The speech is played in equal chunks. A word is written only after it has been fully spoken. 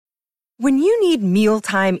When you need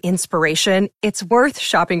mealtime inspiration, it's worth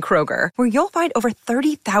shopping Kroger, where you'll find over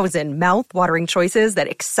 30,000 mouth-watering choices that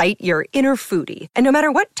excite your inner foodie. And no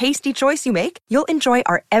matter what tasty choice you make, you'll enjoy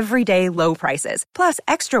our everyday low prices, plus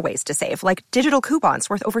extra ways to save, like digital coupons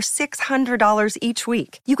worth over $600 each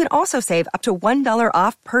week. You can also save up to $1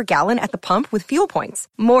 off per gallon at the pump with fuel points.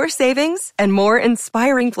 More savings and more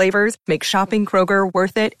inspiring flavors make shopping Kroger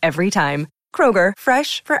worth it every time. Kroger,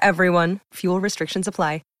 fresh for everyone. Fuel restrictions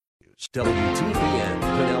apply. WTVN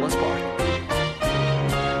Pinellas Park.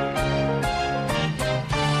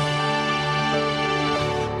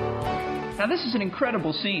 Now this is an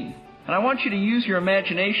incredible scene, and I want you to use your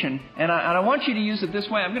imagination, and I want you to use it this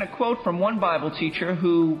way. I'm going to quote from one Bible teacher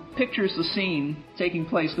who pictures the scene taking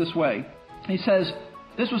place this way. He says,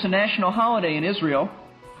 "This was a national holiday in Israel.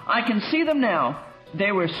 I can see them now.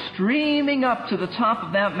 They were streaming up to the top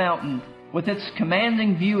of that mountain with its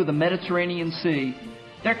commanding view of the Mediterranean Sea.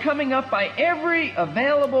 They're coming up by every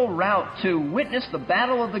available route to witness the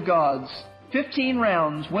battle of the gods. 15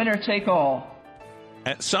 rounds, winner take all."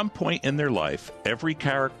 At some point in their life, every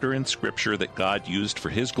character in Scripture that God used for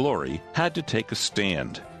His glory had to take a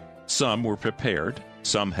stand. Some were prepared,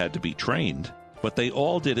 some had to be trained, but they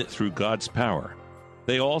all did it through God's power.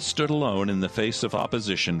 They all stood alone in the face of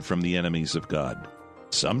opposition from the enemies of God.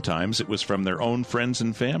 Sometimes it was from their own friends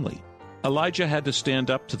and family. Elijah had to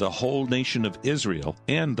stand up to the whole nation of Israel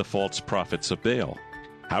and the false prophets of Baal.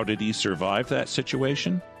 How did he survive that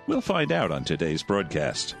situation? We'll find out on today's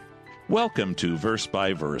broadcast. Welcome to Verse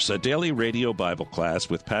by Verse, a daily radio Bible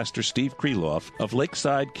class with Pastor Steve Kreloff of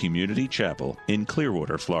Lakeside Community Chapel in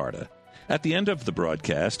Clearwater, Florida. At the end of the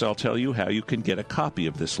broadcast, I'll tell you how you can get a copy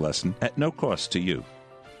of this lesson at no cost to you.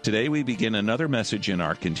 Today we begin another message in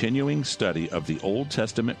our continuing study of the Old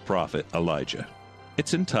Testament prophet Elijah.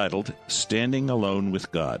 It's entitled, Standing Alone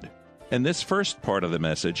with God. And this first part of the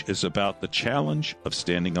message is about the challenge of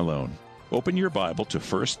standing alone. Open your Bible to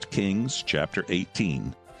 1 Kings chapter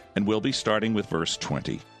 18, and we'll be starting with verse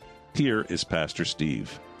 20. Here is Pastor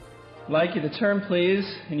Steve. I'd like you to turn, please,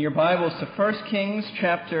 in your Bibles to 1 Kings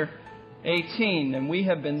chapter 18. And we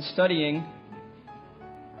have been studying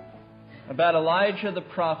about Elijah the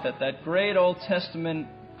prophet, that great Old Testament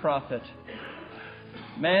prophet.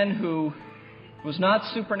 Man who was not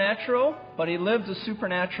supernatural, but he lived a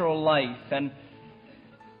supernatural life. And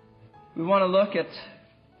we want to look at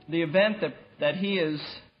the event that he is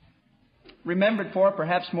remembered for,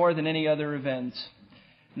 perhaps more than any other event.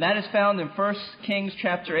 And that is found in 1 Kings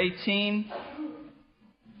chapter 18,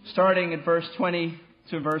 starting at verse 20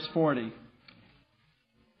 to verse 40.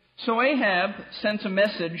 "So Ahab sent a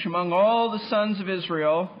message among all the sons of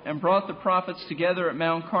Israel and brought the prophets together at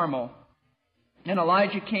Mount Carmel. And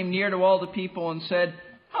Elijah came near to all the people and said,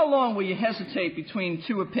 'How long will you hesitate between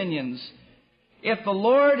two opinions? If the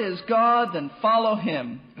Lord is God, then follow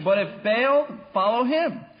Him. But if Baal, follow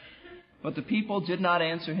him.' But the people did not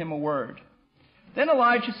answer him a word. Then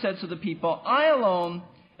Elijah said to the people, 'I alone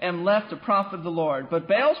am left a prophet of the Lord, but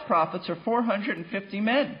Baal's prophets are 450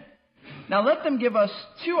 men. Now let them give us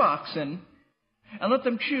 2 oxen, and let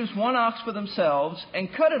them choose 1 ox for themselves,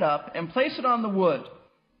 and cut it up, and place it on the wood.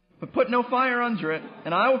 But put no fire under it,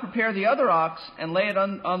 and I will prepare the other ox and lay it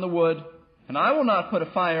on the wood, and I will not put a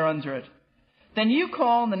fire under it. Then you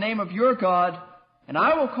call in the name of your God, and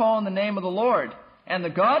I will call in the name of the Lord. And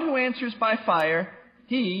the God who answers by fire,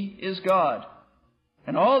 He is God.'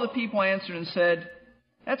 And all the people answered and said,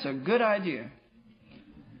 'That's a good idea.'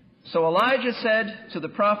 So Elijah said to the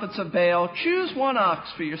prophets of Baal, 'Choose 1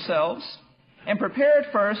 ox for yourselves, and prepare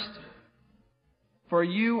it first, for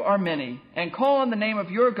you are many, and call on the name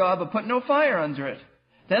of your God, but put no fire under it.'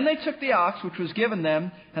 Then they took the ox which was given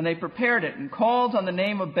them, and they prepared it, and called on the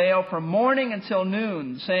name of Baal from morning until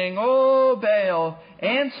noon, saying, 'O Baal,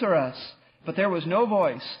 answer us.' But there was no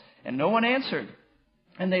voice, and no one answered.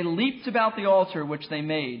 And they leaped about the altar which they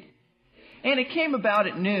made. And it came about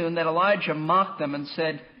at noon that Elijah mocked them and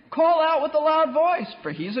said, 'Call out with a loud voice,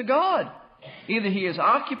 for he's a god. Either he is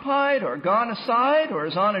occupied or gone aside or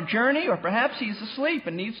is on a journey, or perhaps he's asleep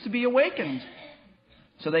and needs to be awakened.'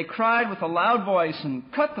 So they cried with a loud voice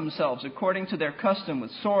and cut themselves according to their custom with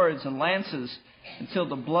swords and lances until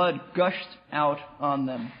the blood gushed out on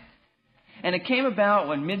them. And it came about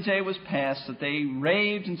when midday was past that they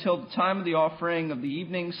raved until the time of the offering of the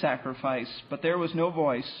evening sacrifice. But there was no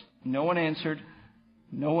voice, no one answered,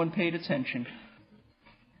 no one paid attention.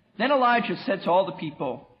 Then Elijah said to all the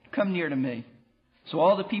people, 'Come near to me.' So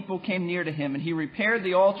all the people came near to him, and he repaired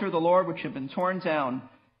the altar of the Lord which had been torn down.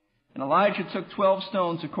 And Elijah took 12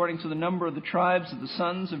 stones according to the number of the tribes of the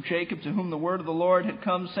sons of Jacob, to whom the word of the Lord had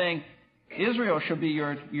come, saying, 'Israel shall be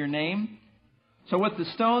your name.' So with the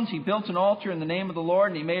stones he built an altar in the name of the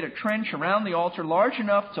Lord, and he made a trench around the altar large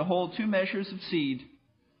enough to hold 2 measures of seed.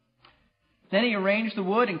 Then he arranged the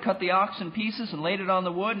wood and cut the ox in pieces and laid it on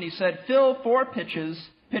the wood, and he said, "Fill 4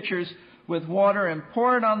 pitchers with water and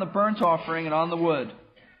pour it on the burnt offering and on the wood."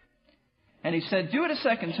 And he said, "Do it a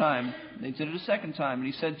second time." They did it a second time. And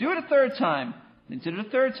he said, "Do it a third time." They did it a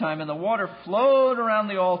third time, and the water flowed around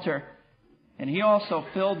the altar, and he also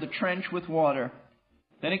filled the trench with water.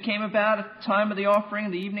 Then it came about at the time of the offering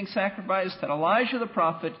and the evening sacrifice that Elijah the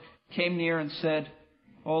prophet came near and said,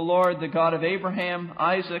 "O Lord, the God of Abraham,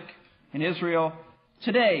 Isaac, and Israel,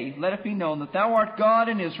 today let it be known that thou art God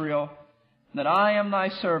in Israel, and that I am thy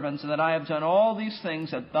servant, and that I have done all these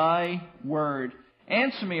things at thy word.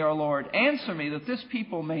 Answer me, O Lord, answer me, that this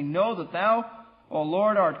people may know that thou, O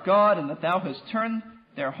Lord, art God, and that thou hast turned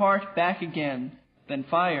their heart back again." Then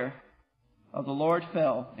fire of the Lord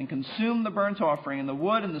fell, and consumed the burnt offering, and the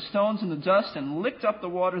wood, and the stones, and the dust, and licked up the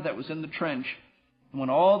water that was in the trench. And when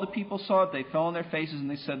all the people saw it, they fell on their faces, and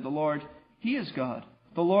they said, "The Lord, He is God.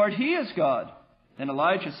 The Lord, He is God." Then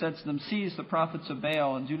Elijah said to them, "Seize the prophets of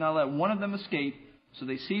Baal, and do not let one of them escape." So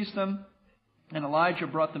they seized them, and Elijah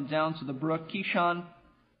brought them down to the brook Kishon,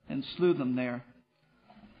 and slew them there.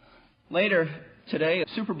 Later today, a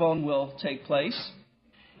Super Bowl will take place.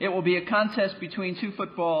 It will be a contest between 2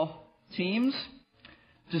 football teams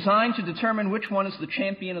designed to determine which one is the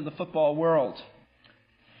champion of the football world.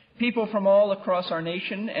 People from all across our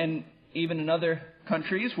nation and even in other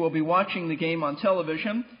countries will be watching the game on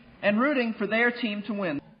television and rooting for their team to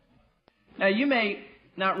win. Now, you may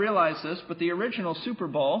not realize this, but the original Super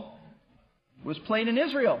Bowl was played in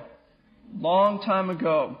Israel a long time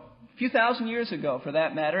ago, a few thousand years ago for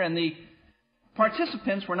that matter, and the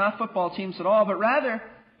participants were not football teams at all, but rather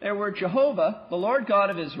there were Jehovah, the Lord God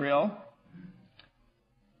of Israel,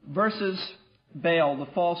 versus Baal, the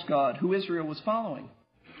false god, who Israel was following.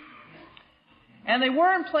 And they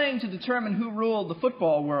weren't playing to determine who ruled the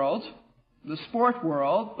football world, the sport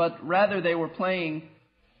world, but rather they were playing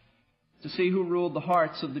to see who ruled the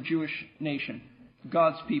hearts of the Jewish nation,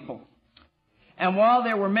 God's people. And while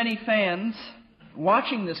there were many fans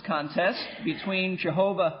watching this contest between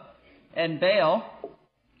Jehovah and Baal,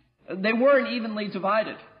 they weren't evenly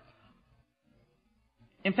divided.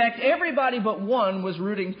 In fact, everybody but one was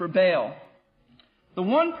rooting for Baal. The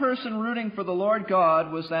one person rooting for the Lord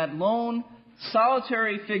God was that lone,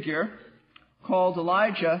 solitary figure called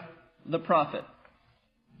Elijah the prophet.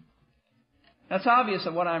 That's obvious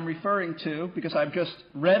of what I'm referring to because I've just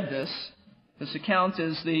read this. This account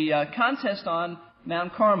is the contest on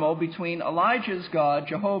Mount Carmel between Elijah's God,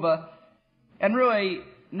 Jehovah, and really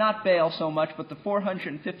not Baal so much, but the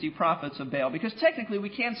 450 prophets of Baal. Because technically we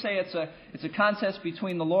can't say it's a contest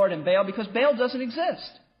between the Lord and Baal because Baal doesn't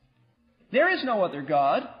exist. There is no other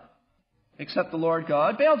God except the Lord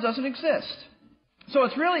God. Baal doesn't exist. So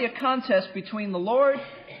it's really a contest between the Lord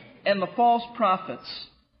and the false prophets.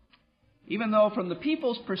 Even though from the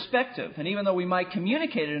people's perspective, and even though we might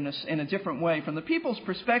communicate it in a different way, from the people's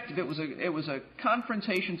perspective it was a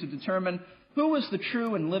confrontation to determine who was the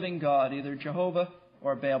true and living God, either Jehovah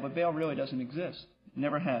or Baal. But Baal really doesn't exist. It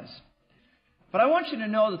never has. But I want you to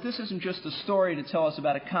know that this isn't just a story to tell us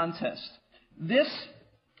about a contest. This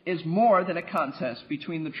is more than a contest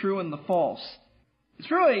between the true and the false. It's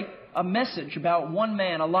really a message about one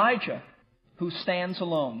man, Elijah, who stands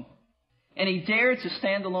alone. And he dared to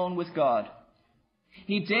stand alone with God.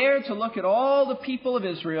 He dared to look at all the people of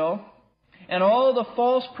Israel and all the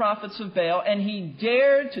false prophets of Baal, and he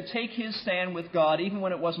dared to take his stand with God even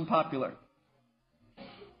when it wasn't popular.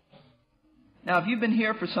 Now, if you've been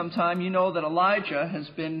here for some time, you know that Elijah has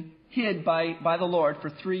been hid by the Lord for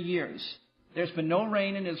 3 years. There's been no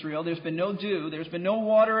rain in Israel. There's been no dew. There's been no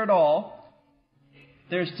water at all.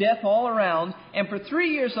 There's death all around. And for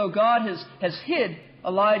 3 years, though, God has hid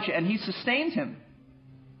Elijah, and he sustained him.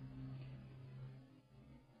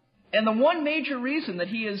 And the one major reason that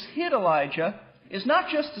he has hid Elijah is not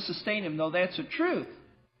just to sustain him, though that's the truth,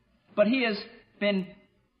 but he has been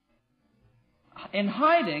in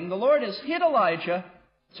hiding. The Lord has hid Elijah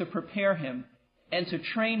to prepare him and to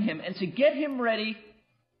train him and to get him ready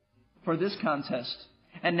for this contest.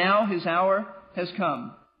 And now his hour has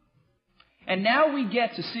come. And now we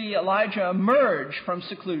get to see Elijah emerge from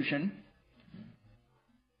seclusion.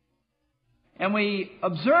 And we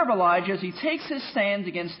observe Elijah as he takes his stand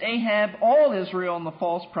against Ahab, all Israel, and the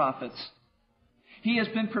false prophets. He has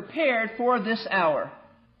been prepared for this hour.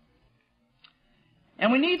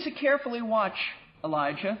 And we need to carefully watch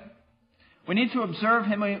Elijah. We need to observe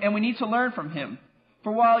him, and we need to learn from him.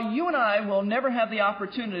 For while you and I will never have the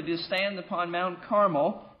opportunity to stand upon Mount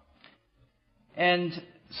Carmel and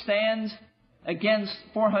stand against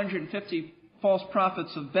 450 false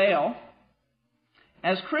prophets of Baal.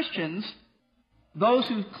 As Christians, those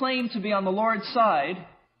who claim to be on the Lord's side,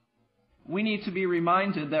 we need to be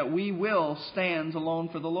reminded that we will stand alone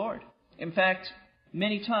for the Lord. In fact,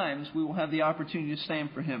 many times we will have the opportunity to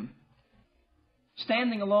stand for Him.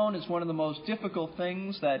 Standing alone is one of the most difficult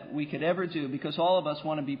things that we could ever do, because all of us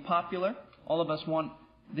want to be popular. All of us want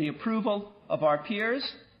the approval of our peers.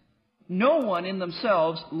 No one in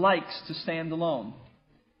themselves likes to stand alone.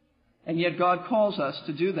 And yet God calls us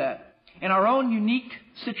to do that. In our own unique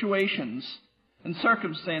situations and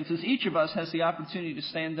circumstances, each of us has the opportunity to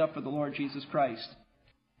stand up for the Lord Jesus Christ.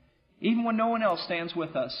 Even when no one else stands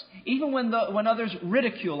with us. Even when others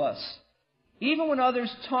ridicule us. Even when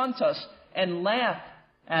others taunt us and laugh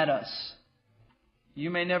at us. You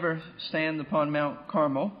may never stand upon Mount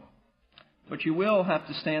Carmel, but you will have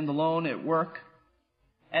to stand alone at work,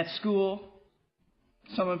 at school,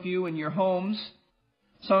 some of you in your homes,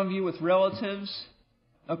 some of you with relatives,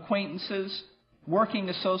 acquaintances, working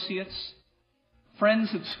associates, friends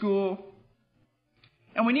at school.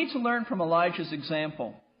 And we need to learn from Elijah's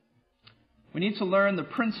example. We need to learn the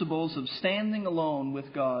principles of standing alone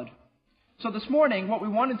with God. So this morning, what we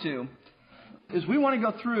want to do is we want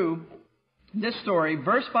to go through this story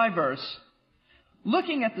verse by verse,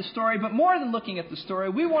 looking at the story, but more than looking at the story,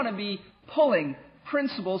 we want to be pulling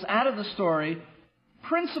principles out of the story,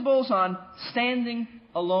 principles on standing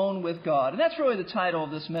alone with God. And that's really the title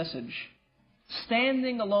of this message,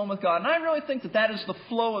 Standing Alone with God. And I really think that is the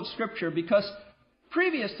flow of Scripture, because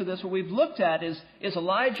previous to this, what we've looked at is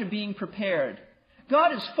Elijah being prepared.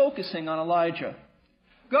 God is focusing on Elijah.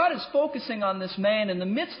 God is focusing on this man in the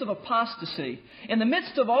midst of apostasy, in the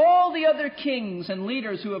midst of all the other kings and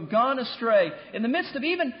leaders who have gone astray, in the midst of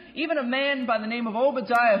even a man by the name of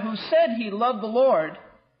Obadiah who said he loved the Lord,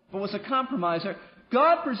 but was a compromiser.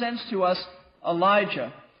 God presents to us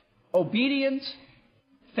Elijah, obedient,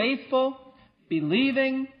 faithful,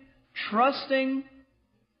 believing, trusting,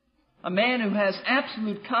 a man who has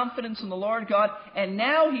absolute confidence in the Lord God, and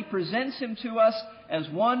now He presents him to us as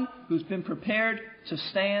one who's been prepared to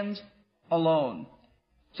stand alone.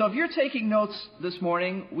 So if you're taking notes this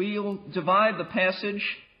morning, we'll divide the passage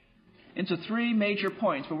into three major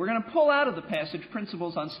points. But we're going to pull out of the passage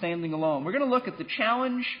principles on standing alone. We're going to look at the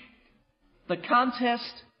challenge, the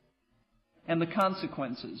contest, and the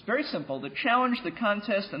consequences. Very simple. The challenge, the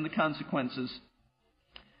contest, and the consequences.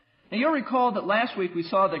 Now you'll recall that last week we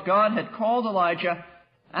saw that God had called Elijah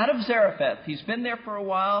out of Zarephath. He's been there for a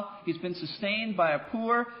while. He's been sustained by a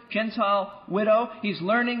poor Gentile widow. He's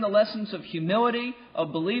learning the lessons of humility,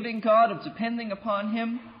 of believing God, of depending upon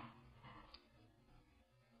Him.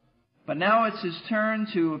 But now it's his turn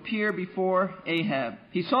to appear before Ahab.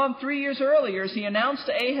 He saw him 3 years earlier as he announced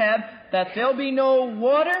to Ahab that there'll be no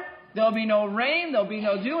water, there'll be no rain, there'll be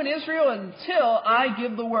no dew in Israel until I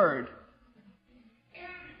give the word.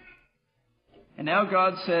 And now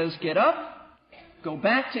God says, get up, go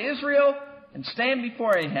back to Israel, and stand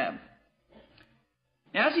before Ahab.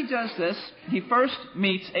 Now, as he does this, he first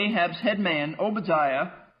meets Ahab's head man, Obadiah,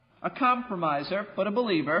 a compromiser, but a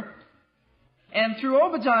believer. And through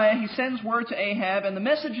Obadiah, he sends word to Ahab, and the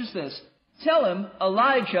message is this: tell him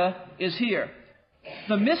Elijah is here.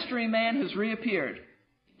 The mystery man has reappeared.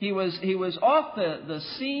 He was off the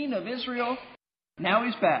scene of Israel. Now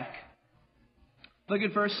he's back. Look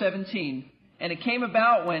at verse 17. And it came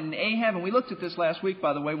about when Ahab, and we looked at this last week,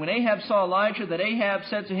 by the way, when Ahab saw Elijah, that Ahab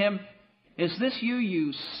said to him, is this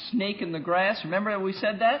you snake in the grass? Remember we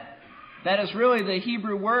said that? That is really the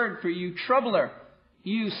Hebrew word for you troubler.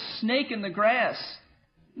 You snake in the grass.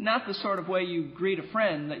 Not the sort of way you greet a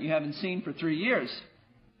friend that you haven't seen for 3 years.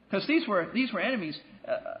 Because these were enemies.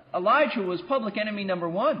 Elijah was public enemy number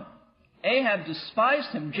one. Ahab despised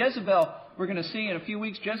him. Jezebel, we're going to see in a few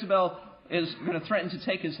weeks, Jezebel is going to threaten to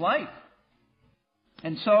take his life.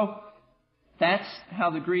 And so, that's how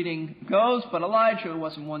the greeting goes. But Elijah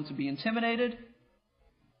wasn't one to be intimidated.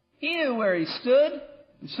 He knew where he stood.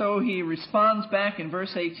 And so he responds back in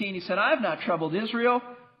verse 18. He said, I have not troubled Israel.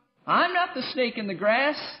 I'm not the snake in the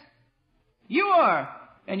grass. You are,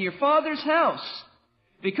 and your father's house.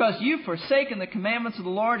 Because you've forsaken the commandments of the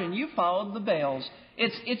Lord and you followed the Baals.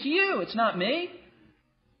 It's you, it's not me.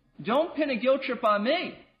 Don't pin a guilt trip on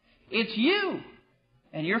me. It's you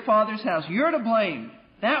and your father's house. You're to blame.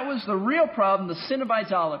 That was the real problem, the sin of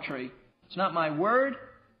idolatry. It's not my word.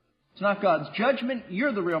 It's not God's judgment.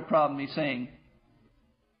 You're the real problem, he's saying.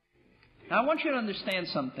 Now, I want you to understand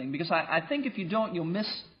something, because I think if you don't, you'll miss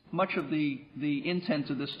much of the intent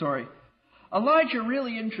of this story. Elijah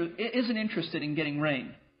really isn't interested in getting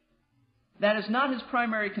rain. That is not his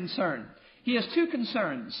primary concern. He has two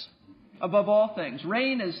concerns. above all things.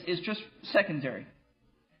 Rain is just secondary.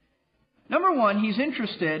 Number one, he's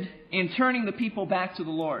interested in turning the people back to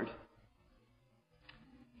the Lord.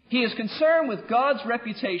 He is concerned with God's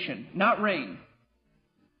reputation, not rain.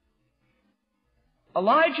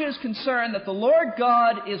 Elijah is concerned that the Lord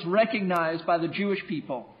God is recognized by the Jewish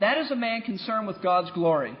people. That is a man concerned with God's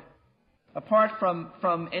glory, apart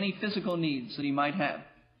from any physical needs that he might have.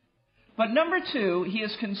 But number two, he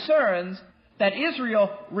is concerned that Israel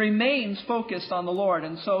remains focused on the Lord.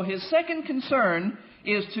 And so his second concern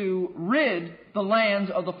is to rid the land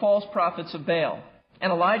of the false prophets of Baal.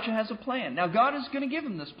 And Elijah has a plan. Now, God is going to give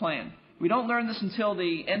him this plan. We don't learn this until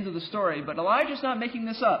the end of the story, but Elijah's not making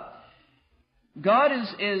this up. God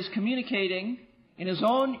is communicating in his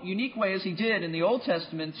own unique way, as he did in the Old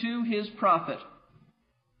Testament, to his prophet.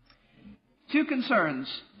 Two concerns: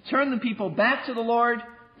 turn the people back to the Lord,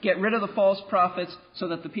 get rid of the false prophets so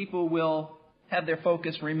that the people will have their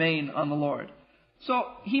focus remain on the Lord. So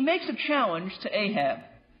he makes a challenge to Ahab.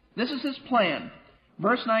 This is his plan.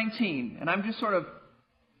 Verse 19, and I'm just sort of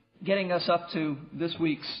getting us up to this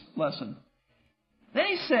week's lesson. Then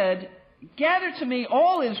he said, "Gather to me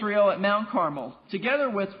all Israel at Mount Carmel, together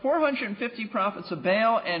with 450 prophets of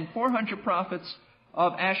Baal and 400 prophets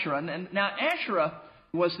of Asherah." And now Asherah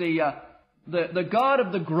was the god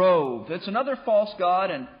of the grove. It's another false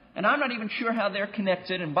god, and I'm not even sure how they're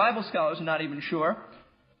connected, and Bible scholars are not even sure.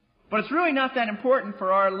 But it's really not that important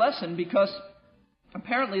for our lesson, because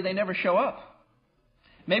apparently they never show up.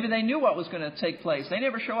 Maybe they knew what was going to take place. They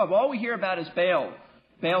never show up. All we hear about is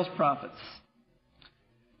Baal's prophets.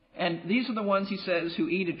 And these are the ones, he says, who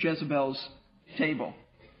eat at Jezebel's table.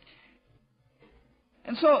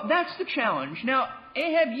 And so that's the challenge. Now,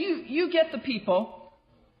 Ahab, you get the people,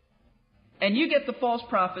 and you get the false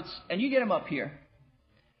prophets, and you get them up here.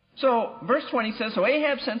 So, verse 20 says, "So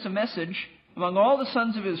Ahab sent a message among all the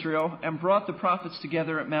sons of Israel and brought the prophets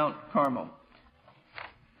together at Mount Carmel."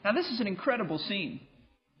 Now, this is an incredible scene.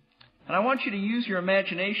 And I want you to use your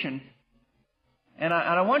imagination. And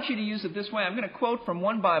I want you to use it this way. I'm going to quote from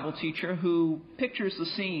one Bible teacher who pictures the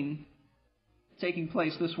scene taking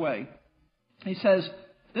place this way. He says,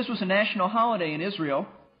 "This was a national holiday in Israel.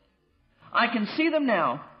 I can see them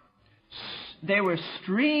now. They were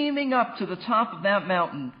streaming up to the top of that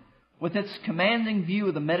mountain with its commanding view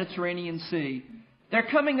of the Mediterranean Sea. They're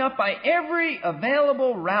coming up by every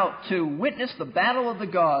available route to witness the battle of the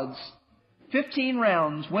gods. 15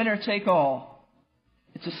 rounds, winner take all.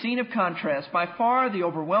 It's a scene of contrast. By far, the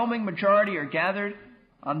overwhelming majority are gathered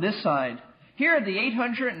on this side. Here are the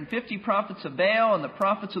 850 prophets of Baal and the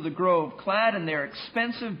prophets of the grove, clad in their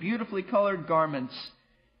expensive, beautifully colored garments.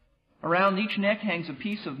 Around each neck hangs a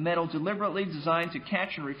piece of metal deliberately designed to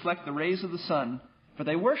catch and reflect the rays of the sun, for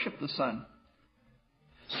they worship the sun.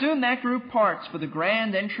 Soon that group parts for the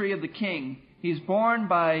grand entry of the king. He's borne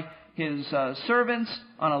by his servants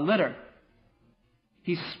on a litter.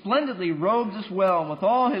 He's splendidly robed as well, with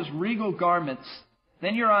all his regal garments.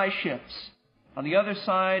 Then your eye shifts. On the other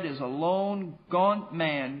side is a lone, gaunt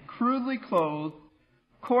man, crudely clothed,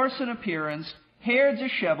 coarse in appearance, hair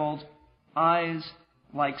disheveled, eyes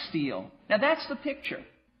like steel." Now that's the picture.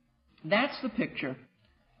 That's the picture.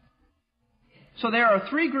 So there are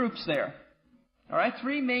three groups there. All right,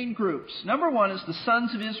 three main groups. Number one is the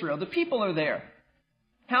sons of Israel. The people are there.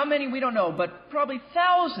 How many, we don't know, but probably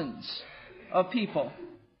thousands of people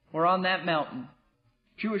were on that mountain.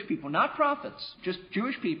 Jewish people, not prophets, just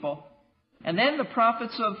Jewish people. And then the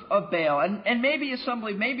prophets of Baal. And maybe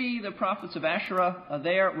maybe the prophets of Asherah are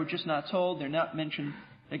there. We're just not told. They're not mentioned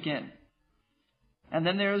again. And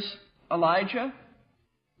then there's Elijah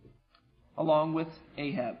along with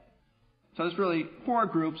Ahab. So there's really four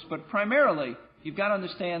groups, but primarily you've got to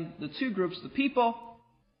understand the two groups, the people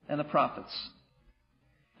and the prophets.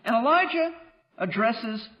 And Elijah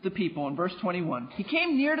addresses the people in verse 21. He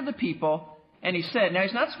came near to the people and he said, now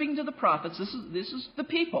he's not speaking to the prophets, this is the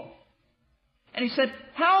people. And he said,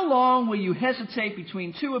 "How long will you hesitate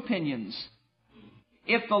between two opinions?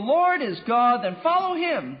 If the Lord is God, then follow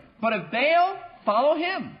him. But if Baal, follow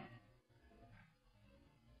him."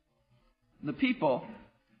 The people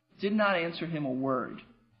did not answer him a word.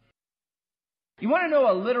 You want to know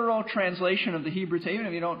a literal translation of the Hebrew text? Even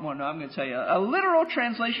if you don't want to know, I'm going to tell you. A literal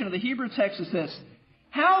translation of the Hebrew text is this: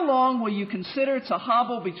 "How long will you consider to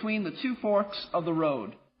hobble between the two forks of the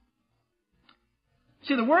road?"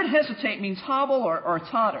 See, the word hesitate means hobble or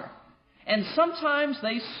totter. And sometimes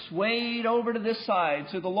they swayed over to this side,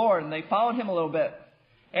 to the Lord, and they followed him a little bit.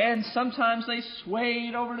 And sometimes they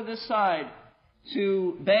swayed over to this side,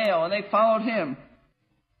 to Baal, and they followed him.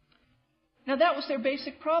 Now that was their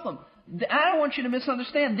basic problem. I don't want you to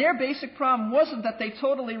misunderstand. Their basic problem wasn't that they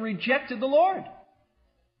totally rejected the Lord.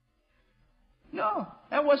 No,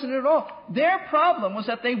 that wasn't it at all. Their problem was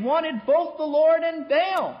that they wanted both the Lord and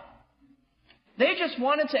Baal. They just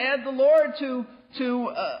wanted to add the Lord to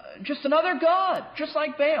just another god, just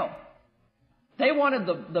like Baal. They wanted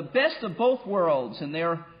the best of both worlds in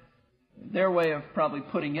their way of probably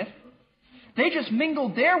putting it. They just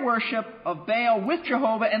mingled their worship of Baal with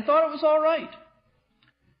Jehovah and thought it was all right.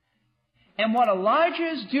 And what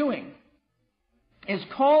Elijah is doing is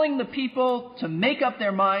calling the people to make up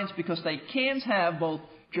their minds because they can't have both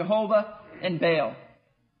Jehovah and Baal.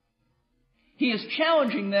 He is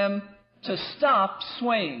challenging them to stop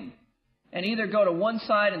swaying and either go to one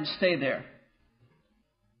side and stay there.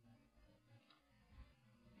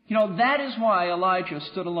 You know, that is why Elijah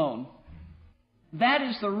stood alone. That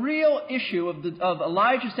is the real issue of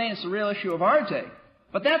Elijah's day, and it's the real issue of our day.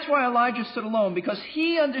 But that's why Elijah stood alone, because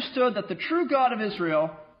he understood that the true God of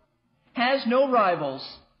Israel has no rivals.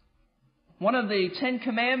 One of the 10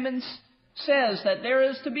 Commandments says that there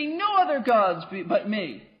is to be no other gods but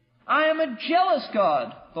me. I am a jealous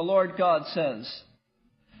God, the Lord God says.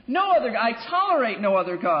 I tolerate no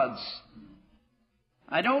other gods.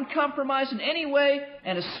 I don't compromise in any way,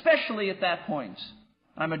 and especially at that point.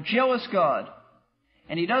 I'm a jealous God.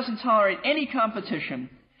 And he doesn't tolerate any competition.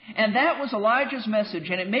 And that was Elijah's message,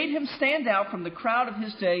 and it made him stand out from the crowd of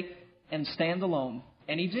his day and stand alone.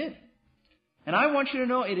 And he did. And I want you to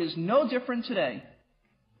know it is no different today.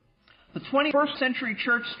 The 21st century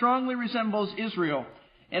church strongly resembles Israel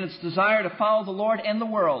in its desire to follow the Lord and the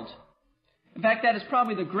world. In fact, that is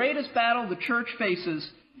probably the greatest battle the church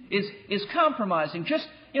faces, is compromising. Just,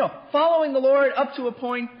 following the Lord up to a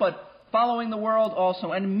point, but following the world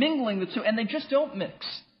also, and mingling the two, and they just don't mix.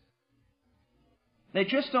 They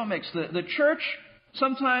just don't mix. The church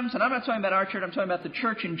sometimes, and I'm not talking about our church, I'm talking about the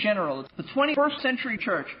church in general. The 21st century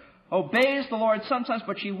church obeys the Lord sometimes,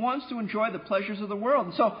 but she wants to enjoy the pleasures of the world.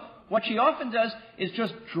 And so what she often does is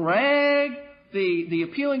just drag the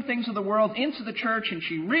appealing things of the world into the church, and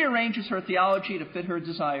she rearranges her theology to fit her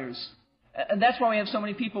desires. And that's why we have so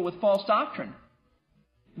many people with false doctrine.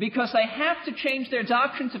 Because they have to change their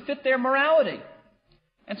doctrine to fit their morality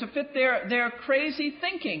and to fit their crazy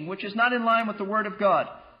thinking, which is not in line with the Word of God.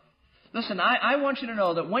 Listen, I want you to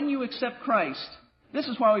know that when you accept Christ, this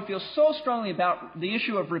is why we feel so strongly about the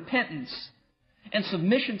issue of repentance and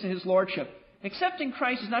submission to His Lordship. Accepting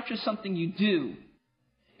Christ is not just something you do.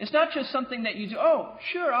 It's not just something that you do, oh,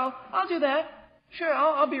 sure, I'll do that. Sure,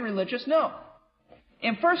 I'll be religious. No.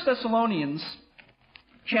 In 1 Thessalonians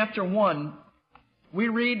chapter 1, we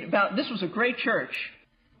read about, this was a great church,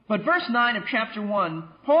 but verse 9 of chapter 1,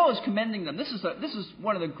 Paul is commending them. This is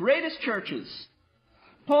one of the greatest churches.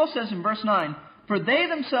 Paul says in verse 9, "For they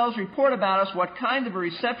themselves report about us what kind of a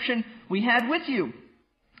reception we had with you,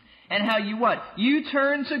 and how you what? You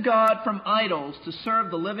turned to God from idols to serve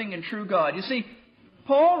the living and true God." You see,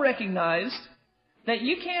 Paul recognized that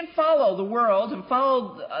you can't follow the world and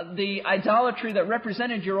follow the idolatry that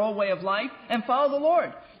represented your old way of life and follow the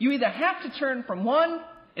Lord. You either have to turn from one,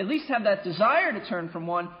 at least have that desire to turn from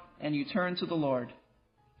one, and you turn to the Lord.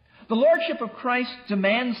 The Lordship of Christ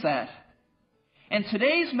demands that. And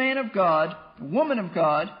today's man of God, woman of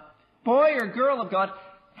God, boy or girl of God,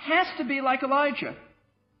 has to be like Elijah.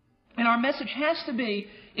 And our message has to be,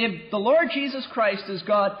 if the Lord Jesus Christ is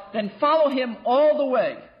God, then follow Him all the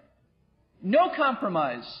way. No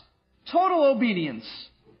compromise. Total obedience.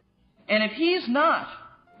 And if He's not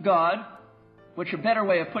God, which a better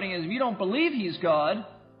way of putting it is, if you don't believe He's God,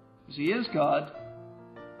 because He is God,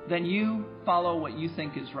 then you follow what you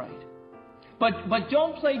think is right. But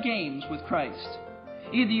don't play games with Christ.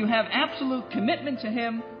 Either you have absolute commitment to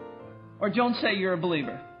Him, or don't say you're a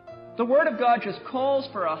believer. The Word of God just calls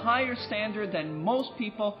for a higher standard than most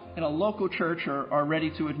people in a local church are ready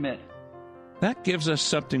to admit. That gives us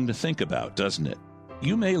something to think about, doesn't it?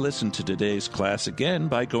 You may listen to today's class again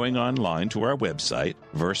by going online to our website,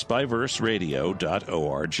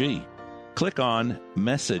 versebyverseradio.org. Click on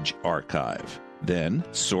Message Archive, then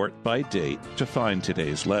sort by date to find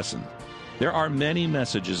today's lesson. There are many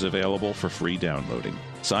messages available for free downloading.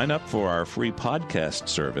 Sign up for our free podcast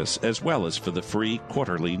service as well as for the free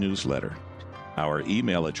quarterly newsletter. Our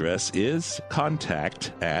email address is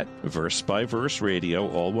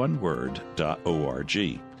contact@versebyverseradio, all one word,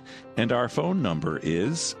 .org. And our phone number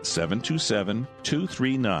is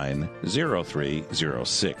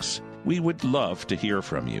 727-239-0306. We would love to hear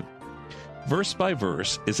from you. Verse by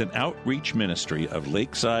Verse is an outreach ministry of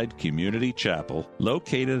Lakeside Community Chapel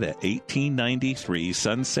located at 1893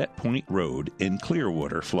 Sunset Point Road in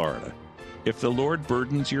Clearwater, Florida. If the Lord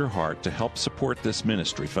burdens your heart to help support this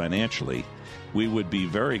ministry financially, we would be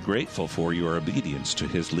very grateful for your obedience to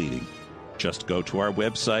His leading. Just go to our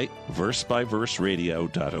website,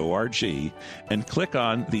 versebyverseradio.org, and click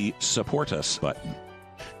on the Support Us button.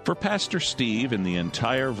 For Pastor Steve and the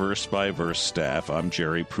entire Verse by Verse staff, I'm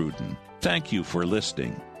Jerry Pruden. Thank you for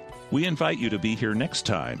listening. We invite you to be here next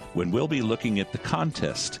time when we'll be looking at the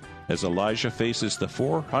contest as Elijah faces the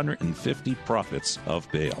 450 prophets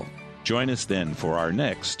of Baal. Join us then for our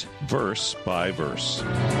next Verse by Verse.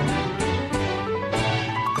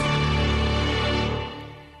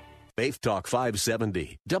 Faith Talk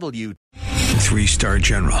 570, W. 3-star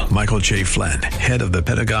General Michael J. Flynn, head of the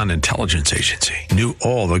Pentagon Intelligence Agency, knew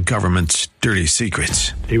all the government's dirty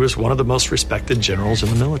secrets. He was one of the most respected generals in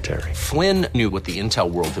the military. Flynn knew what the intel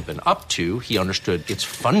world had been up to. He understood its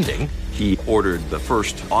funding. He ordered the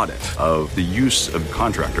first audit of the use of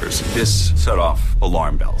contractors. This set off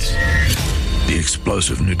alarm bells. The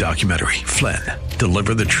explosive new documentary, Flynn,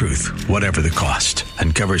 Deliver the Truth, Whatever the Cost,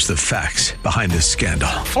 uncovers the facts behind this scandal.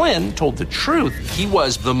 Flynn told the truth. He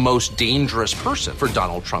was the most dangerous person for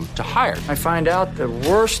Donald Trump to hire. I find out the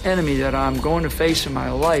worst enemy that I'm going to face in my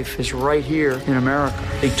life is right here in America.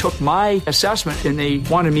 They took my assessment and they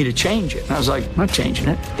wanted me to change it. And I was like, I'm not changing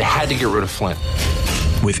it. They had to get rid of Flynn.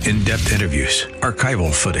 With in-depth interviews,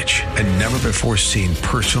 archival footage, and never-before-seen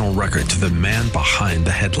personal records of the man behind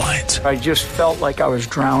the headlines. I just felt like I was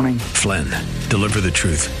drowning. Flynn, Deliver the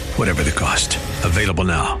Truth, Whatever the Cost. Available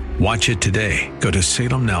now. Watch it today. Go to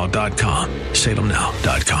salemnow.com.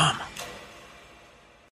 salemnow.com.